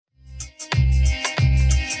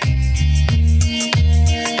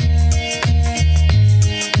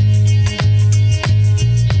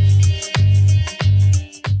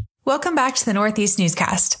Welcome back to the Northeast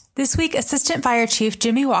Newscast. This week, Assistant Fire Chief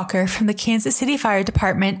Jimmy Walker from the Kansas City Fire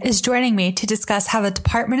Department is joining me to discuss how the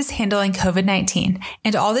department is handling COVID-19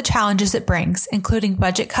 and all the challenges it brings, including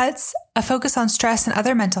budget cuts, a focus on stress and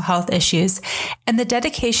other mental health issues, and the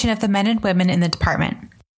dedication of the men and women in the department.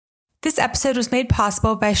 This episode was made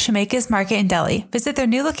possible by Shemeka's Market and Deli. Visit their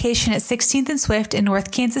new location at 16th and Swift in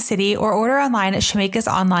North Kansas City or order online at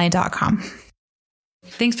shemekasonline.com.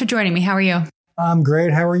 Thanks for joining me. How are you? I'm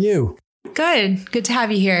great. How are you? Good. Good to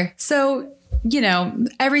have you here. So,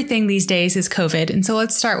 everything these days is COVID. And so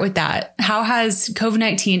let's start with that. How has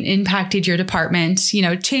COVID-19 impacted your department?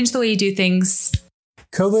 Changed the way you do things?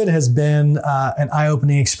 COVID has been an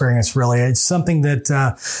eye-opening experience, really. It's something that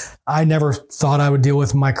I never thought I would deal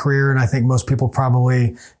with in my career. And I think most people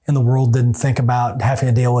probably in the world didn't think about having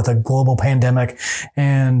to deal with a global pandemic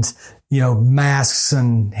and masks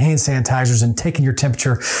and hand sanitizers and taking your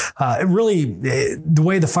temperature. The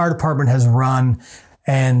way the fire department has run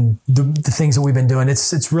and the things that we've been doing,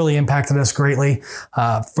 it's really impacted us greatly.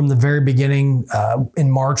 From the very beginning,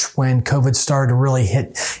 in March, when COVID started to really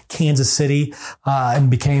hit Kansas City,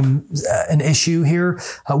 and became an issue here,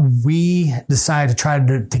 we decided to try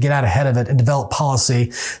to get out ahead of it and develop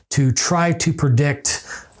policy to try to predict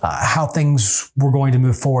how things were going to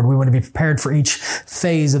move forward. We want to be prepared for each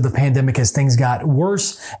phase of the pandemic as things got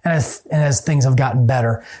worse and as things have gotten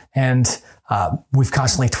better. And we've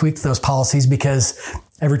constantly tweaked those policies because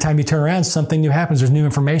every time you turn around, something new happens. There's new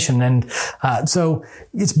information. And so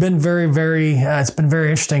it's been very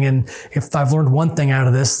interesting. And if I've learned one thing out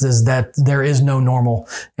of this is that there is no normal,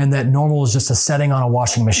 and that normal is just a setting on a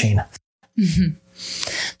washing machine. Mm-hmm.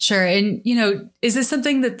 Sure. And, is this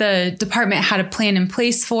something that the department had a plan in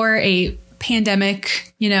place for, a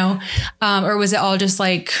pandemic, or was it all just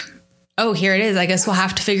like, oh, here it is. I guess we'll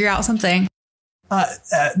have to figure out something?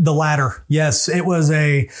 The latter. Yes, it was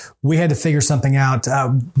we had to figure something out.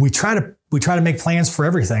 We try to make plans for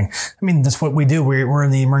everything. I mean, that's what we do. We're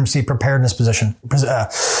in the emergency preparedness position.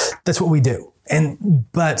 That's what we do.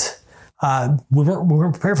 But we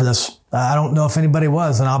weren't prepared for this. I don't know if anybody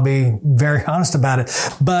was, and I'll be very honest about it.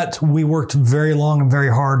 But we worked very long and very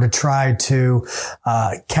hard to try to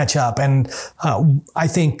catch up. And I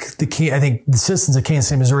think the citizens of Kansas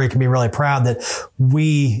City, Missouri, can be really proud that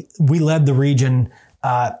we led the region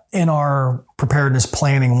in our preparedness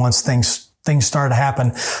planning. Once things started to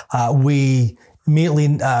happen, we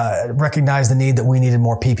immediately recognized the need that we needed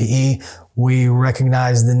more PPE. We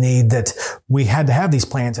recognized the need that we had to have these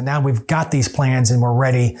plans, and now we've got these plans and we're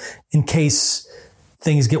ready in case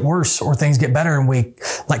things get worse or things get better.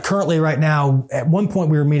 And currently right now, at one point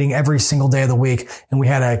we were meeting every single day of the week, and we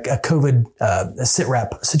had a COVID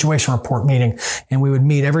SITREP, situation report meeting, and we would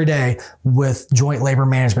meet every day with joint labor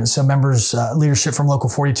management. So members, leadership from Local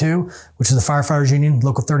 42, which is the firefighters union,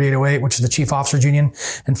 Local 3808, which is the chief officers union,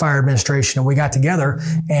 and fire administration. And we got together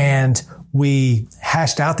and we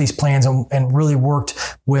hashed out these plans and really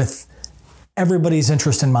worked with everybody's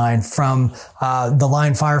interest in mind, from the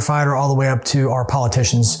line firefighter all the way up to our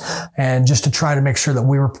politicians, and just to try to make sure that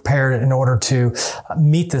we were prepared in order to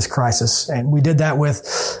meet this crisis. And we did that with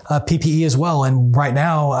PPE as well. And right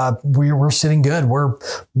now, we're sitting good.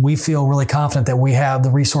 We feel really confident that we have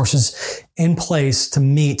the resources in place to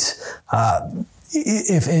meet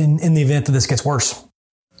if in the event that this gets worse.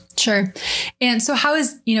 Sure. And so how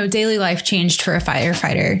has, daily life changed for a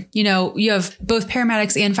firefighter? You have both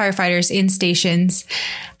paramedics and firefighters in stations.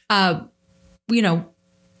 It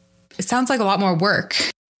sounds like a lot more work.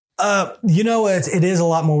 It is a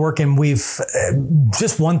lot more work, and we've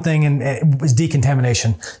just one thing, and it was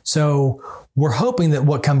decontamination. So we're hoping that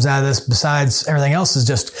what comes out of this, besides everything else, is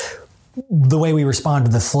just the way we respond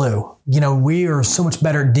to the flu. We are so much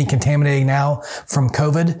better at decontaminating now from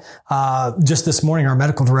COVID. Just this morning, our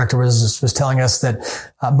medical director was telling us that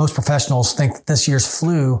most professionals think that this year's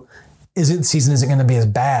flu season isn't going to be as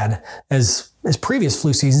bad as previous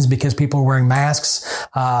flu seasons, because people are wearing masks.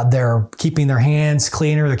 They're keeping their hands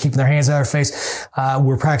cleaner. They're keeping their hands out of their face.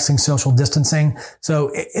 We're practicing social distancing.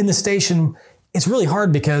 So in the station, it's really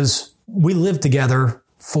hard because we live together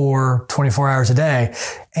for 24 hours a day.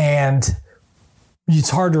 And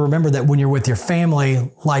it's hard to remember that when you're with your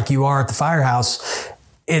family, like you are at the firehouse,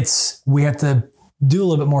 we have to do a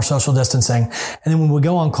little bit more social distancing. And then when we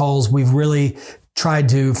go on calls, we've really tried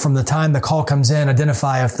to, from the time the call comes in,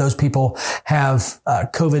 identify if those people have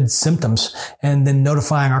COVID symptoms, and then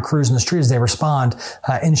notifying our crews in the street as they respond,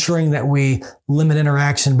 ensuring that we limit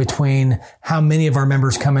interaction between how many of our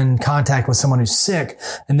members come in contact with someone who's sick.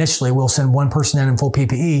 Initially, we'll send one person in full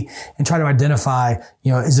PPE and try to identify,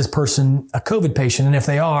 is this person a COVID patient? And if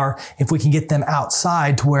they are, if we can get them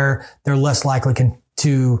outside to where they're less likely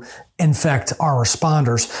to infect our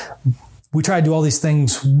responders. We try to do all these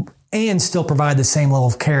things and still provide the same level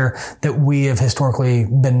of care that we have historically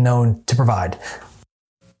been known to provide.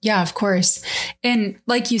 Yeah, of course. And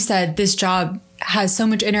like you said, this job has so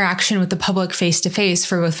much interaction with the public face to face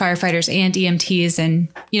for both firefighters and EMTs. And,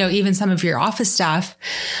 even some of your office staff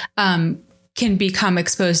can become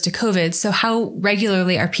exposed to COVID. So how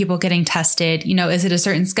regularly are people getting tested? Is it a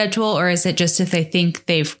certain schedule, or is it just if they think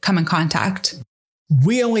they've come in contact?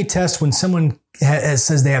 We only test when someone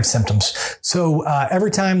says they have symptoms. So every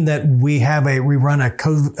time that we run a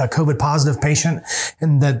COVID positive patient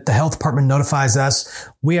and that the health department notifies us,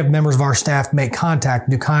 we have members of our staff do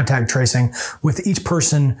contact tracing with each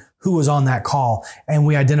person who was on that call. And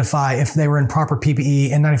we identify if they were in proper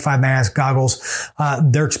PPE, N95 mask, goggles,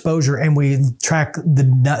 their exposure, and we track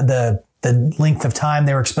the length of time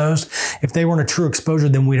they were exposed. If they weren't a true exposure,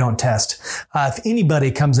 then we don't test. If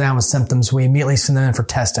anybody comes down with symptoms, we immediately send them in for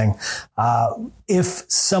testing. If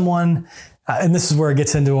someone, and this is where it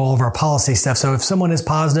gets into all of our policy stuff. So if someone is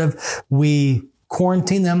positive, we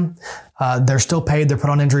quarantine them. They're still paid. They're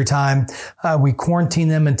put on injury time. We quarantine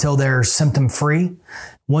them until they're symptom free.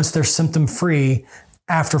 Once they're symptom free,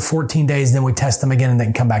 after 14 days, then we test them again and they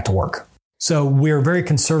can come back to work. So we're very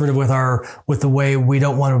conservative with the way we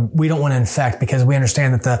don't want to infect, because we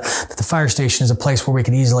understand that the fire station is a place where we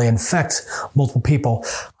can easily infect multiple people.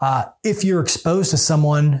 If you're exposed to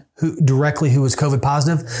someone who was COVID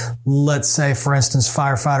positive, let's say, for instance,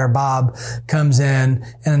 firefighter Bob comes in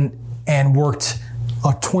and worked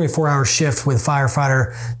a 24-hour shift with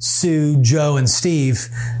firefighter Sue, Joe, and Steve,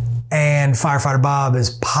 and firefighter Bob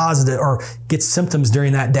is positive or gets symptoms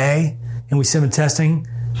during that day, and we send him testing,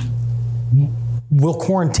 we'll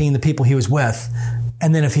quarantine the people he was with.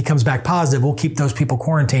 And then if he comes back positive, we'll keep those people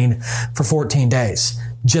quarantined for 14 days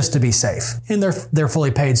just to be safe. And they're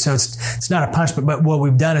fully paid. So it's not a punishment, but what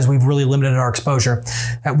we've done is we've really limited our exposure.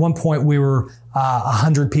 At one point we were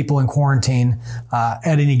 100 people in quarantine at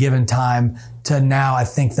any given time, to now I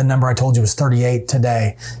think the number I told you was 38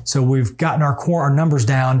 today. So we've gotten our numbers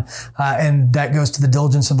down, and that goes to the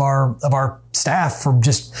diligence of our staff for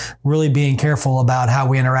just really being careful about how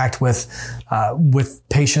we interact with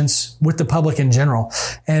patients, with the public in general.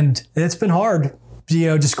 And it's been hard.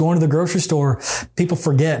 Just going to the grocery store, people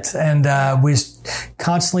forget. And we just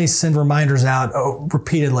constantly send reminders out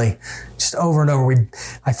repeatedly, just over and over.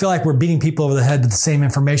 I feel like we're beating people over the head with the same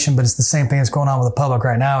information, but it's the same thing that's going on with the public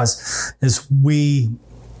right now is we're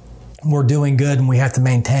doing good, and we have to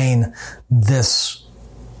maintain this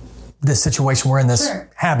situation. We're in this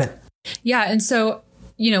habit. Yeah. And so,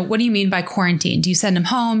 what do you mean by quarantine? Do you send them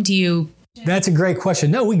home? That's a great question.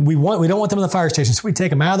 No, we don't want them in the fire station, so we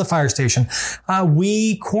take them out of the fire station.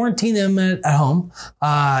 We quarantine them at home.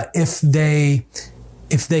 If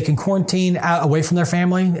they can quarantine out away from their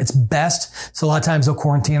family, it's best. So a lot of times they'll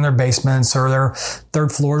quarantine in their basements or their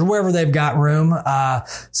third floors, wherever they've got room.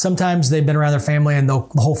 Sometimes they've been around their family and the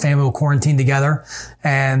whole family will quarantine together.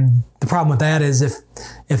 And the problem with that is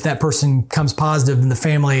if that person comes positive, then the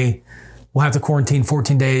family will have to quarantine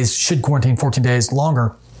 14 days, should quarantine 14 days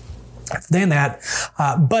longer than that.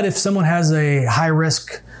 But if someone has a high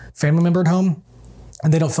risk family member at home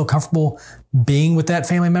and they don't feel comfortable being with that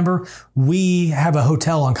family member, we have a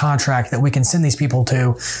hotel on contract that we can send these people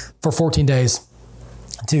to for 14 days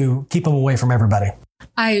to keep them away from everybody.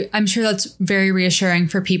 I'm sure that's very reassuring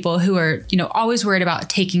for people who are, always worried about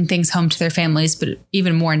taking things home to their families, but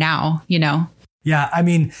even more now, Yeah, I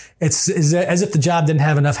mean, it's as if the job didn't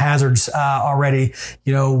have enough hazards already.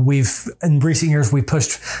 In recent years, we've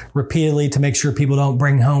pushed repeatedly to make sure people don't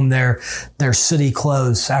bring home their sooty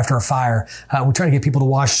clothes after a fire. We try to get people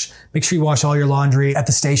to make sure you wash all your laundry at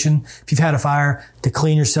the station if you've had a fire, to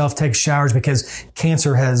clean yourself, take showers, because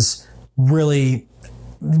cancer has really...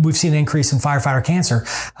 We've seen an increase in firefighter cancer.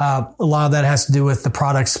 A lot of that has to do with the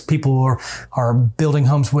products people are building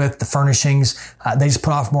homes with, the furnishings. They just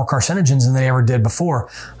put off more carcinogens than they ever did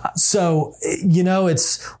before. So,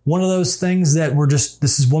 it's one of those things that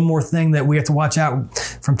this is one more thing that we have to watch out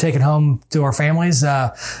from taking home to our families.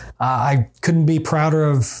 I couldn't be prouder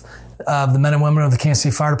of the men and women of the Kansas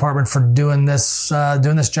City Fire Department for doing this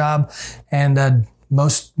job. And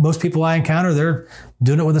most people I encounter, they're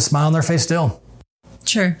doing it with a smile on their face still.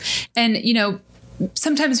 Sure. And,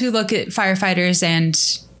 sometimes we look at firefighters and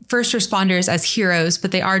first responders as heroes,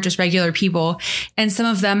 but they are just regular people. And some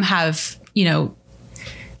of them have,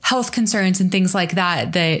 health concerns and things like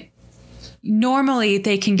that normally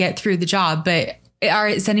they can get through the job. But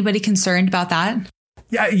is anybody concerned about that?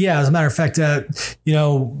 Yeah. As a matter of fact,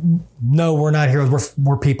 no, we're not heroes.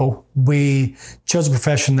 We're people. We chose a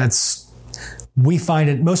profession that's we find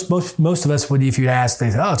it, most of us would, if you'd ask, they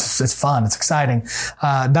say, oh, it's fun. It's exciting.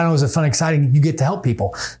 Not only is it fun, exciting, you get to help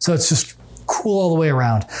people. So it's just cool all the way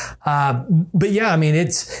around. But yeah, I mean,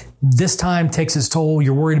 this time takes its toll.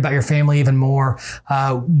 You're worried about your family even more.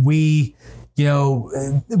 The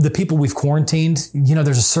people we've quarantined,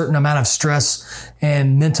 there's a certain amount of stress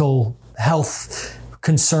and mental health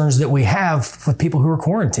concerns that we have with people who are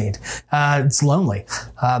quarantined. It's lonely.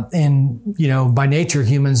 And by nature,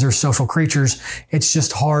 humans are social creatures. It's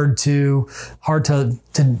just hard to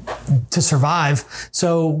survive.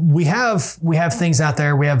 So we have things out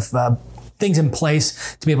there. We have, things in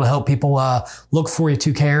place to be able to help people. Look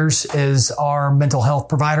 42 Cares is our mental health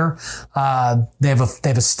provider. They have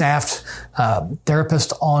a staffed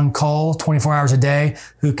therapist on call 24 hours a day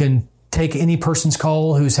who can take any person's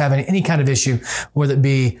call who's having any kind of issue, whether it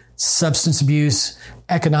be substance abuse,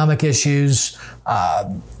 economic issues,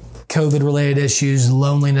 COVID-related issues,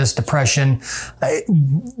 loneliness, depression.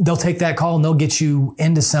 They'll take that call and they'll get you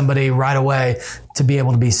into somebody right away to be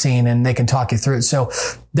able to be seen, and they can talk you through it. So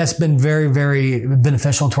that's been very, very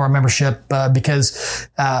beneficial to our membership because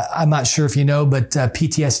I'm not sure if you know, but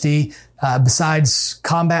PTSD, besides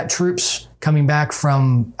combat troops coming back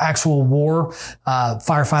from actual war,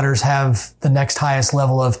 firefighters have the next highest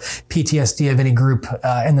level of PTSD of any group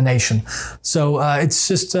in the nation. So it's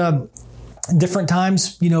just different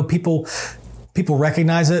times, people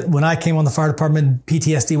recognize it. When I came on the fire department,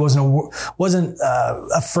 PTSD wasn't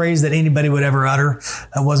a phrase that anybody would ever utter.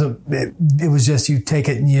 It was just, you take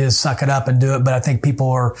it and you suck it up and do it. But I think people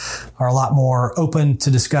are a lot more open to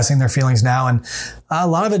discussing their feelings now. And a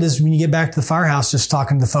lot of it is when you get back to the firehouse, just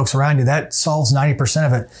talking to the folks around you, that solves 90%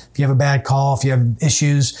 of it. If you have a bad call, if you have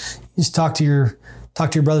issues, you just talk to your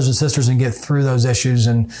brothers and sisters and get through those issues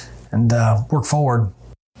and work forward.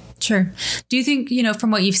 Sure. Do you think,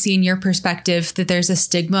 from what you've seen, your perspective, that there's a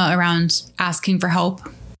stigma around asking for help?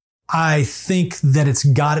 I think that it's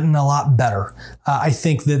gotten a lot better. I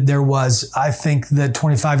think that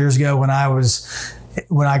 25 years ago when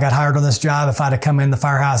I got hired on this job, if I'd have come in the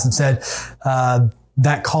firehouse and said,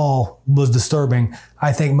 that call was disturbing,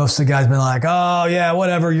 I think most of the guys been like, oh yeah,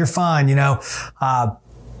 whatever, you're fine,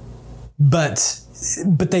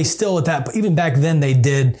 but they still even back then they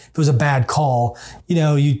did, if it was a bad call,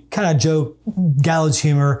 you kind of joke, gallows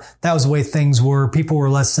humor. That was the way things were. People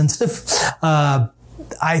were less sensitive.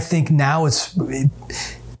 I think now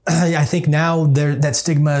that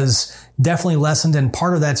stigma is definitely lessened, and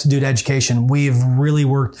part of that's due to education. We've really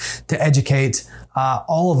worked to educate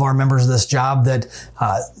all of our members of this job that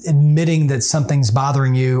admitting that something's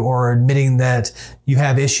bothering you or admitting that you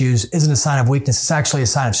have issues isn't a sign of weakness. It's actually a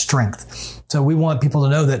sign of strength. So we want people to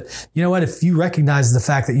know that, if you recognize the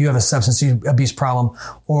fact that you have a substance abuse problem,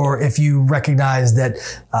 or if you recognize that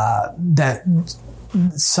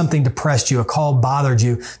something depressed you, a call bothered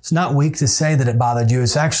you, it's not weak to say that it bothered you.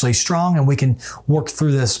 It's actually strong, and we can work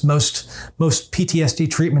through this. Most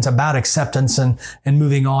PTSD treatment's about acceptance and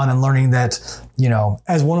moving on and learning that,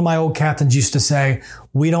 as one of my old captains used to say,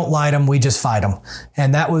 we don't light them, we just fight them.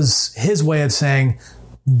 And that was his way of saying,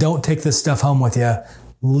 don't take this stuff home with you.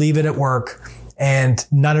 Leave it at work. And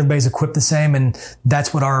not everybody's equipped the same. And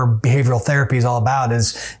that's what our behavioral therapy is all about,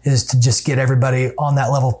 is to just get everybody on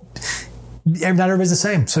that level. Not everybody's the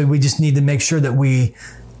same. So we just need to make sure that we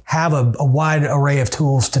have a wide array of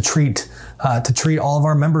tools to treat all of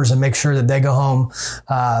our members and make sure that they go home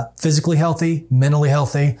physically healthy, mentally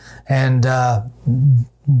healthy. And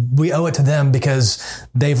we owe it to them because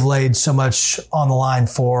they've laid so much on the line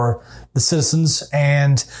for the citizens.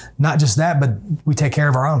 And not just that, but we take care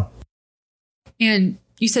of our own. And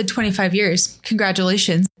you said 25 years.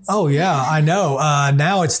 Congratulations. Oh yeah, I know.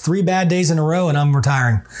 Now it's 3 bad days in a row and I'm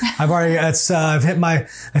retiring. I've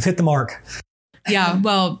hit the mark. Yeah.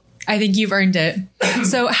 Well, I think you've earned it.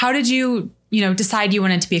 So how did you decide you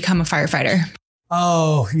wanted to become a firefighter?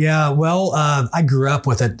 Oh yeah. Well, I grew up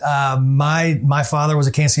with it. My father was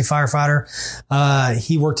a Kansas City firefighter.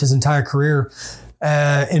 He worked his entire career,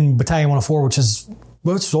 in Battalion 104, which is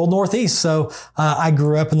Old Northeast. So, I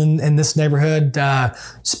grew up in this neighborhood,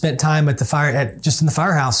 spent time just in the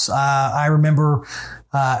firehouse. I remember,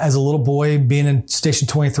 as a little boy being in Station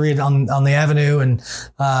 23 on the avenue and,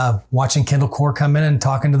 watching Kendall Corps come in and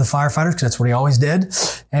talking to the firefighters, because that's what he always did.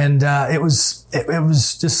 And, it was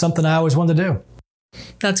just something I always wanted to do.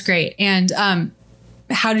 That's great. And,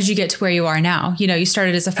 how did you get to where you are now? You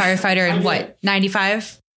started as a firefighter in what,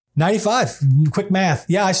 95? 95. Quick math.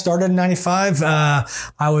 Yeah, I started in 95. I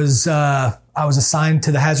was assigned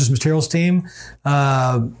to the hazardous materials team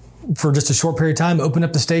for just a short period of time. Opened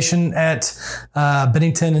up the station at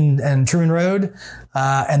Bennington and Truman Road,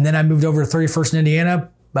 and then I moved over to 31st in Indiana.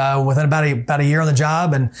 within about a year on the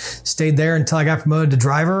job, and stayed there until I got promoted to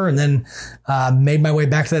driver, and then made my way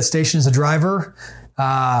back to that station as a driver.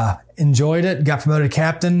 Enjoyed it, got promoted to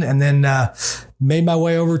captain, and then made my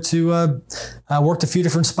way over to worked a few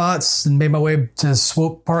different spots and made my way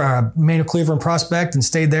to Manuel Cleaver and Prospect, and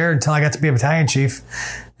stayed there until I got to be a battalion chief.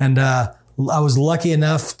 And I was lucky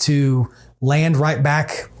enough to land right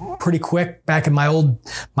back pretty quick back in my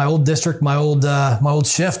old district, my old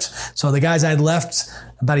shift. So the guys I had left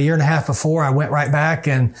about a year and a half before, I went right back,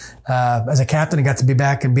 and as a captain, I got to be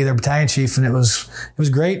back and be their battalion chief, and it was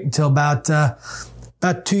great until about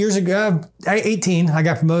 2 years ago, 18, I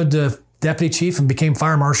got promoted to deputy chief and became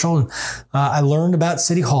fire marshal. And I learned about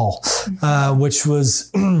City Hall, which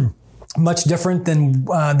was much different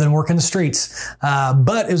than working the streets.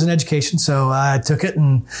 But it was an education. So I took it,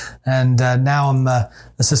 and now I'm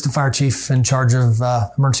assistant fire chief in charge of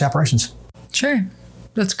emergency operations. Sure.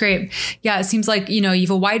 That's great. Yeah. It seems like, you have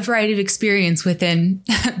a wide variety of experience within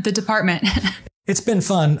the department. It's been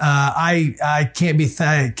fun. I can't be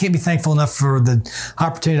thankful enough for the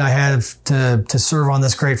opportunity I have to serve on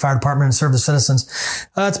this great fire department and serve the citizens.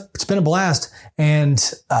 It's been a blast. And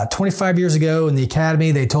 25 years ago in the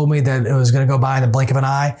academy, they told me that it was going to go by in the blink of an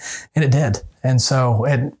eye, and it did. And so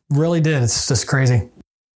it really did. It's just crazy.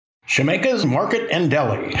 Chemeka's Market and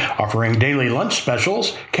Deli, offering daily lunch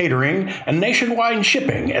specials, catering, and nationwide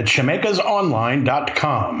shipping at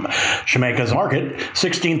chemekasonline.com. Chemeka's Market,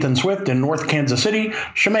 16th and Swift in North Kansas City.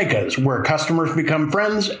 Chemeka's, where customers become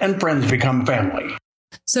friends and friends become family.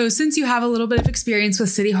 So since you have a little bit of experience with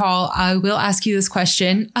City Hall, I will ask you this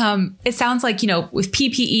question. It sounds like, with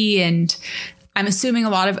PPE and I'm assuming a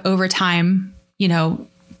lot of overtime,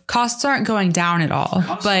 costs aren't going down at all,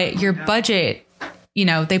 but your budget,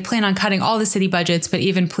 they plan on cutting all the city budgets, but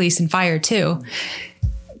even police and fire too.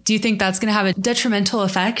 Do you think that's going to have a detrimental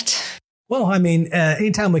effect? Well, I mean,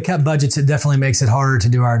 anytime we cut budgets, it definitely makes it harder to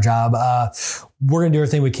do our job. We're going to do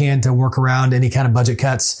everything we can to work around any kind of budget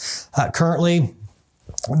cuts. Currently,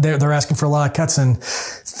 they're asking for a lot of cuts. And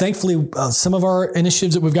thankfully, some of our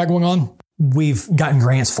initiatives that we've got going on, we've gotten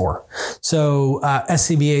grants for. So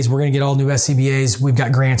SCBAs, we're going to get all new SCBAs. We've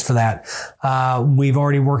got grants for that. We've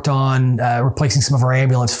already worked on replacing some of our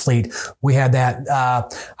ambulance fleet. We had that.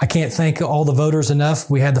 I can't thank all the voters enough.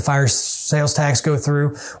 We had the fire sales tax go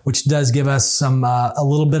through, which does give us some a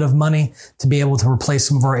little bit of money to be able to replace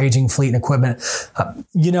some of our aging fleet and equipment.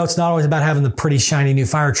 It's not always about having the pretty shiny new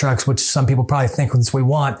fire trucks, which some people probably think that's what we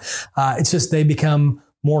want. It's just they become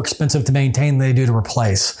more expensive to maintain than they do to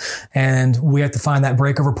replace. And we have to find that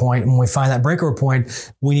breakover point. And when we find that breakover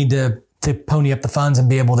point, we need to pony up the funds and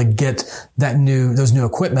be able to get those new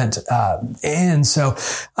equipment. And so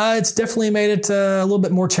it's definitely made it a little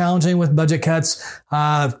bit more challenging with budget cuts.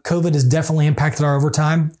 COVID has definitely impacted our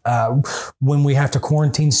overtime. When we have to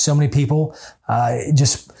quarantine so many people,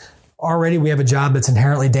 already we have a job that's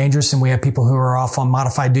inherently dangerous, and we have people who are off on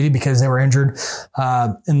modified duty because they were injured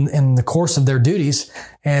in the course of their duties.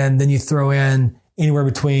 And then you throw in anywhere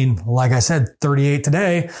between, like I said, 38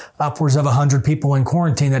 today, upwards of 100 people in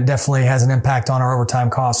quarantine. That definitely has an impact on our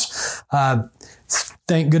overtime costs.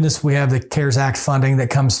 Thank goodness we have the CARES Act funding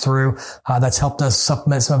that comes through. That's helped us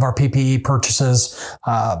supplement some of our PPE purchases.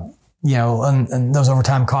 And those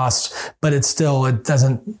overtime costs, but it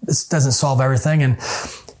doesn't solve everything.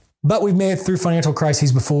 But we've made it through financial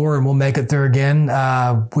crises before, and we'll make it through again.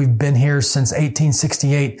 We've been here since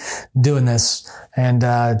 1868 doing this, and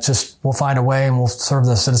we'll find a way, and we'll serve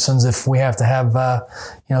the citizens. If we have to have,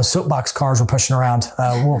 soapbox cars we're pushing around,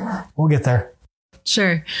 we'll get there.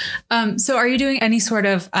 Sure. So are you doing any sort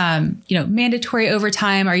of, mandatory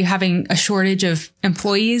overtime? Are you having a shortage of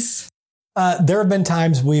employees? There have been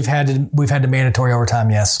times we've had to mandatory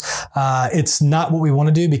overtime. Yes. It's not what we want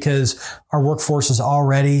to do because our workforce is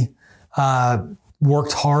already,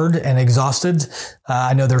 worked hard and exhausted.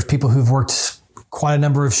 I know there's people who've worked quite a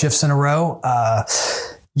number of shifts in a row,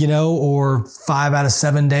 or 5 out of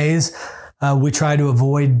 7 days. We try to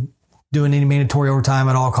avoid doing any mandatory overtime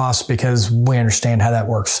at all costs because we understand how that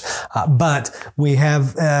works. But we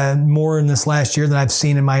have, more in this last year than I've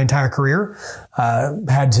seen in my entire career,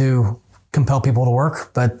 had to compel people to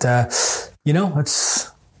work. But,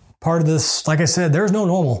 it's part of this. Like I said, there's no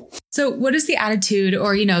normal. So what is the attitude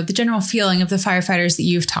or, the general feeling of the firefighters that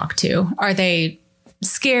you've talked to? Are they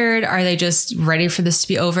scared? Are they just ready for this to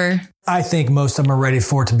be over? I think most of them are ready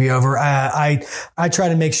for it to be over. I try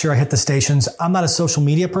to make sure I hit the stations. I'm not a social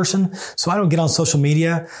media person, so I don't get on social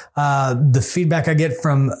media. The feedback I get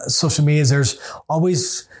from social media is there's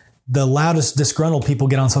always the loudest disgruntled people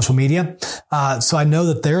get on social media. So I know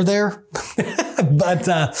that they're there, but,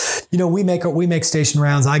 we make station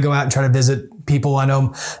rounds. I go out and try to visit people. I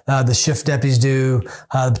know the shift deputies do,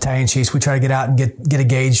 the battalion chiefs. We try to get out and get a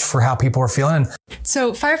gauge for how people are feeling.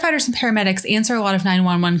 So firefighters and paramedics answer a lot of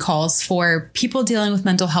 911 calls for people dealing with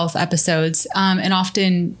mental health episodes. And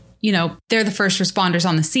often, they're the first responders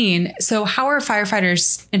on the scene. So how are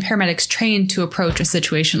firefighters and paramedics trained to approach a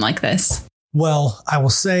situation like this? Well, I will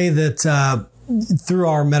say that through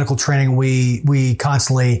our medical training, we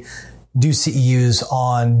constantly do CEUs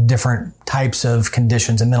on different types of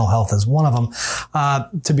conditions, and mental health is one of them.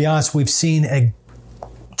 To be honest, we've seen a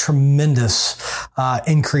tremendous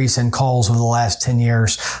increase in calls over the last 10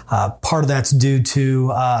 years. Part of that's due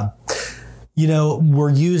to,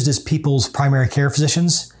 we're used as people's primary care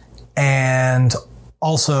physicians. And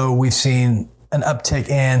also we've seen an uptick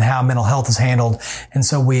in how mental health is handled. And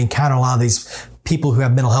so we encounter a lot of these people who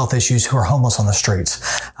have mental health issues who are homeless on the streets.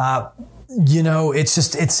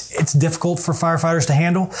 It's difficult for firefighters to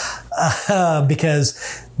handle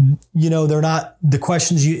because, they're not the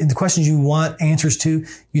questions you want answers to.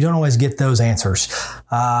 You don't always get those answers.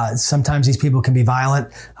 Sometimes these people can be violent.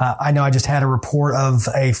 I know I just had a report of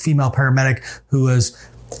a female paramedic who was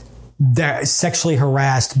sexually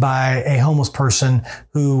harassed by a homeless person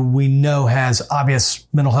who we know has obvious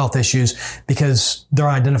mental health issues because they're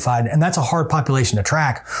unidentified. And that's a hard population to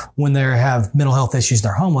track when they have mental health issues and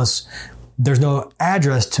they're homeless. There's no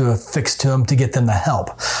address to affix to them to get them the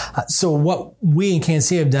help. So what we in Kansas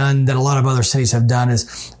City have done that a lot of other cities have done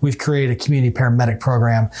is we've created a community paramedic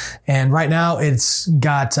program. And right now it's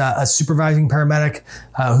got a supervising paramedic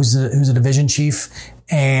who's a division chief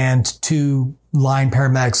and 2 line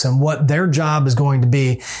paramedics. And what their job is going to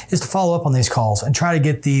be is to follow up on these calls and try to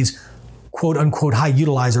get these quote unquote high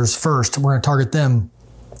utilizers first. We're going to target them.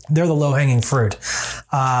 They're the low hanging fruit.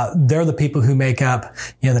 They're the people who make up,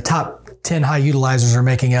 the top 10 high utilizers are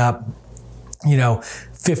making up,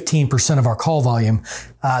 15% of our call volume.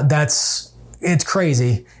 It's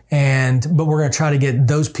crazy. But we're going to try to get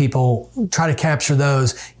those people, try to capture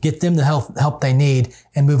those, get them the help they need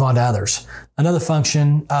and move on to others. Another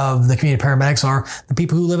function of the community paramedics are the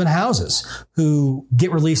people who live in houses, who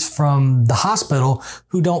get released from the hospital,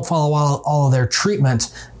 who don't follow all of their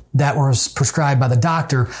treatment that was prescribed by the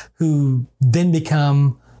doctor, who then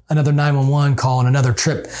become another 911 call and another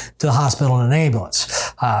trip to the hospital in an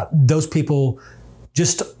ambulance. Those people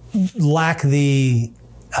just lack the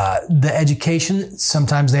education.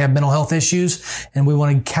 Sometimes they have mental health issues, and we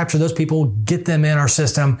want to capture those people, get them in our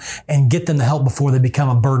system, and get them the help before they become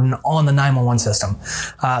a burden on the 911 system.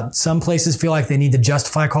 Some places feel like they need to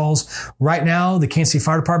justify calls. Right now, the Kansas City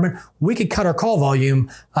Fire Department, we could cut our call volume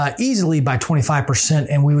easily by 25%,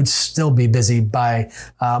 and we would still be busy by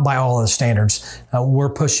all of the standards. We're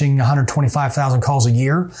pushing 125,000 calls a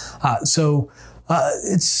year.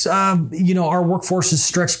 Our workforce is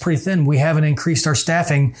stretched pretty thin. We haven't increased our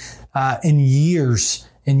staffing in years,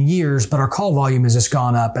 but our call volume has just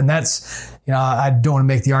gone up. And that's, I don't want to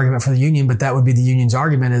make the argument for the union, but that would be the union's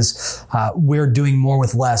argument is we're doing more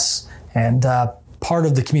with less. And part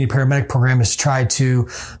of the community paramedic program is to try to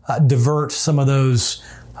divert some of those,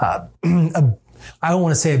 I don't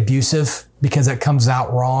want to say abusive because that comes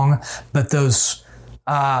out wrong, but those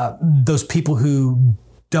people who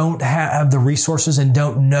don't have the resources and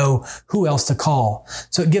don't know who else to call.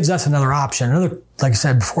 So it gives us another option, like I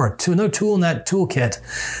said before, another tool in that toolkit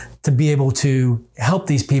to be able to help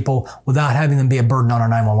these people without having them be a burden on our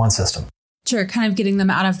 911 system. Sure. Kind of getting them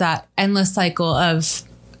out of that endless cycle of,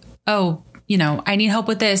 I need help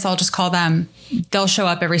with this. I'll just call them. They'll show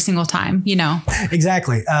up every single time,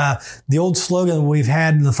 Exactly. The old slogan we've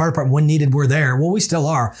had in the fire department, when needed, we're there. Well, we still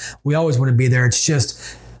are. We always want to be there. It's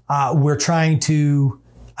just, we're trying to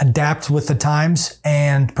adapt with the times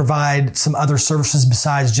and provide some other services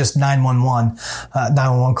besides just 911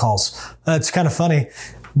 calls. It's kind of funny.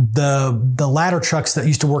 The ladder trucks that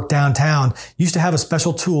used to work downtown used to have a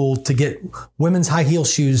special tool to get women's high heel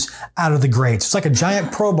shoes out of the grates. It's like a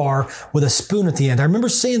giant crowbar with a spoon at the end. I remember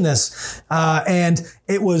seeing this, and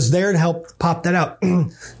it was there to help pop that out.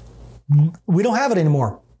 We don't have it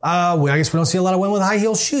anymore. I guess we don't see a lot of women with high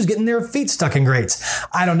heel shoes getting their feet stuck in grates.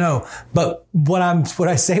 I don't know. But what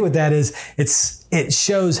I say with that is it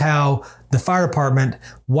shows how the fire department,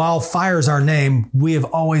 while fire is our name, we have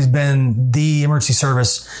always been the emergency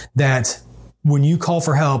service that when you call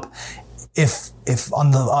for help, if on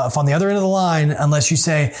the other end of the line, unless you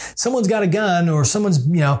say someone's got a gun or someone's,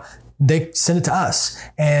 they send it to us.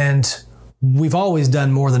 And we've always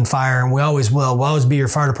done more than fire, and we always will. We'll always be your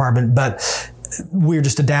fire department, but we're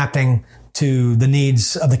just adapting to the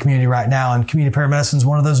needs of the community right now. And community paramedicine is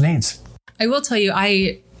one of those needs. I will tell you,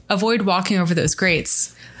 I avoid walking over those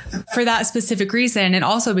grates for that specific reason. And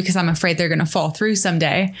also because I'm afraid they're going to fall through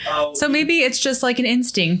someday. Oh. So maybe it's just like an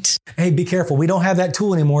instinct. Hey, be careful. We don't have that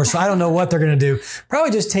tool anymore. So I don't know what they're going to do.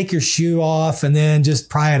 Probably just take your shoe off and then just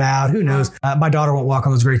pry it out. Who knows? My daughter won't walk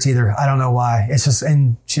on those grates either. I don't know why. It's just,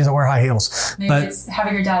 and she doesn't wear high heels. Maybe it's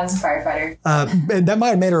having your dad as a firefighter. That might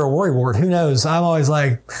have made her a worrywart. Who knows? I'm always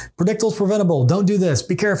like, predictable's preventable. Don't do this.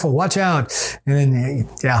 Be careful. Watch out. And then,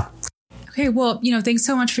 yeah. Okay, well, thanks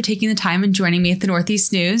so much for taking the time and joining me at the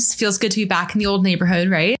Northeast News. Feels good to be back in the old neighborhood,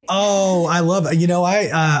 right? Oh, I love it.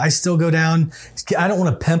 I still go down. I don't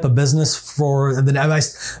want to pimp a business for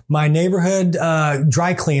my neighborhood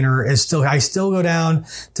dry cleaner is still. I still go down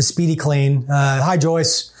to Speedy Clean. Hi,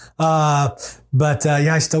 Joyce. But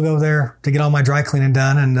I still go there to get all my dry cleaning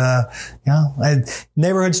done. And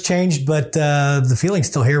neighborhood's changed, but the feeling's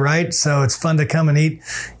still here, right? So it's fun to come and eat.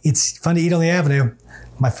 It's fun to eat on the avenue.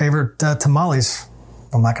 My favorite tamales.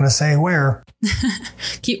 I'm not going to say where.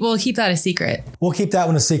 We'll keep that a secret. We'll keep that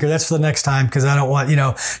one a secret. That's for the next time because I don't want,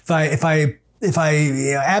 if I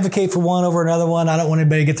advocate for one over another one, I don't want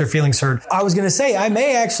anybody to get their feelings hurt. I was going to say, I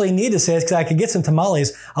may actually need to say this because I could get some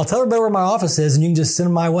tamales. I'll tell everybody where my office is and you can just send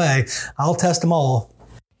them my way. I'll test them all.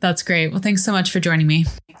 That's great. Well, thanks so much for joining me.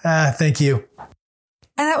 Thank you.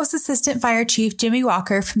 And that was Assistant Fire Chief Jimmy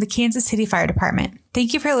Walker from the Kansas City Fire Department.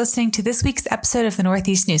 Thank you for listening to this week's episode of the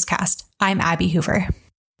Northeast Newscast. I'm Abby Hoover.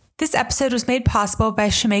 This episode was made possible by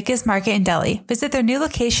Shemeka's Market and Deli. Visit their new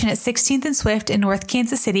location at 16th and Swift in North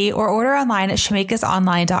Kansas City or order online at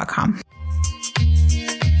shemekasonline.com.